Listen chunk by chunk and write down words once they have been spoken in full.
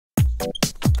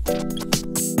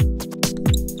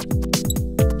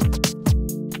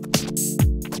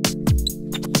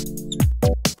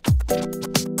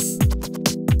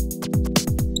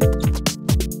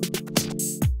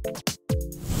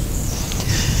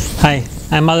Hi,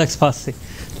 I'm Passi.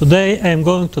 Today I am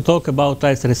going to talk about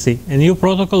I3C, a new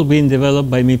protocol being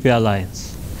developed by MIPI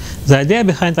Alliance. The idea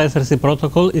behind I3C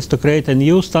protocol is to create a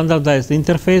new standardized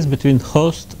interface between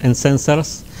hosts and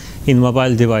sensors in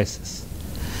mobile devices.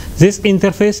 This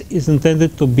interface is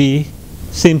intended to be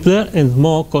simpler and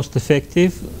more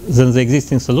cost-effective than the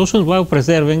existing solution while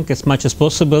preserving as much as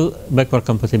possible backward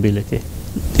compatibility.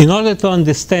 In order to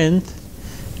understand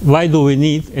why do we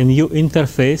need a new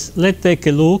interface, let's take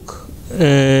a look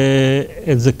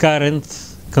at the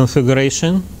current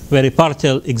configuration, very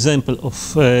partial example of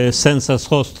sensors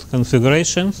host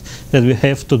configurations that we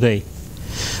have today.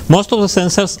 Most of the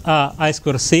sensors are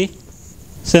I2C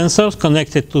sensors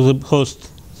connected to the host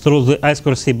through the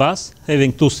I2C bus,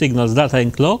 having two signals, data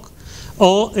and clock,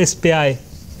 or SPI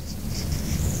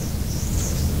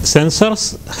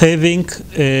sensors having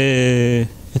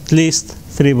at least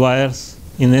 3 wires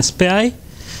in SPI,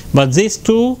 but these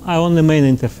two are on the main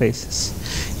interfaces.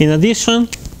 In addition,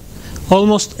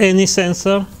 almost any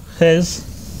sensor has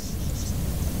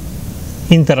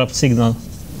interrupt signal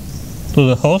to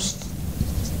the host,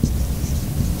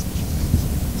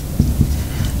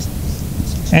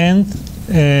 and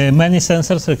many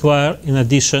sensors require, in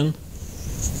addition,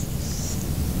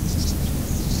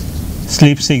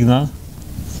 sleep signal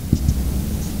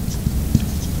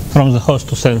from the host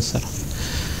to sensor.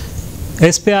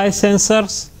 SPI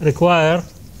sensors require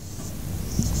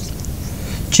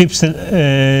chip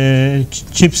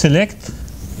select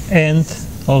and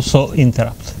also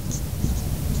interrupt.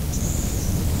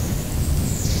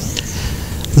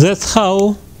 That's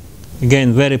how,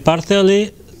 again, very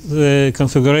partially, the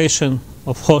configuration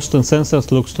of host and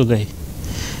sensors looks today,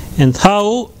 and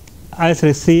how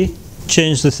I3C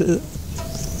changed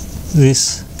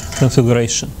this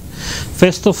configuration.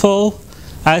 First of all,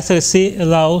 I3C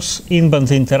allows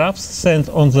in-band interrupts sent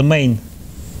on the main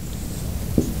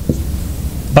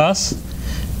bus,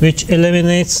 which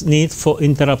eliminates need for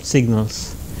interrupt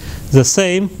signals. The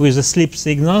same with the sleep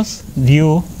signals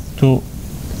due to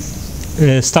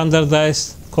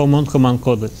standardized common command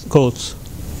codes.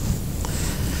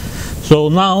 So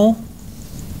now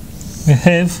we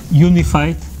have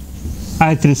unified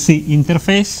I3C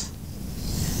interface,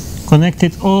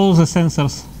 connected all the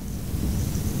sensors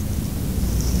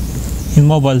in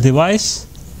mobile device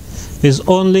with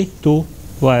only 2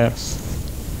 wires.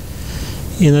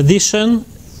 In addition,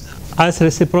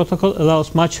 I3C protocol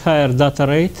allows much higher data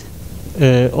rate,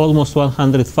 almost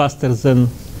 100 faster than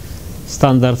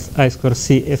standard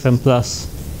I2C FM Plus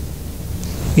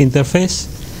interface,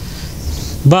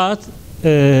 but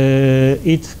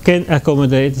it can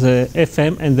accommodate the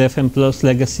FM and the FM Plus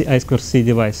legacy I2C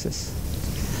devices.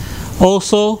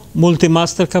 Also,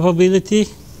 multi-master capability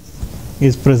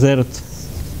is preserved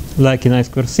like in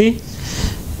I2C,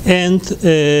 and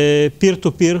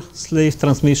peer-to-peer slave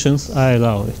transmissions are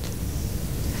allowed.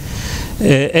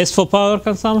 As for power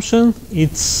consumption,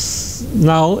 it's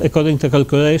now, according to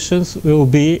calculations, will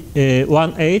be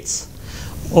 1/8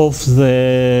 of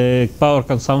the power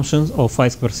consumption of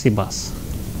I2C bus.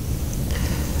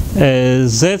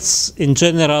 That's in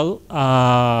general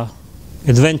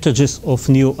advantages of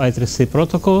new I3C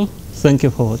protocol. Thank you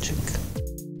for watching.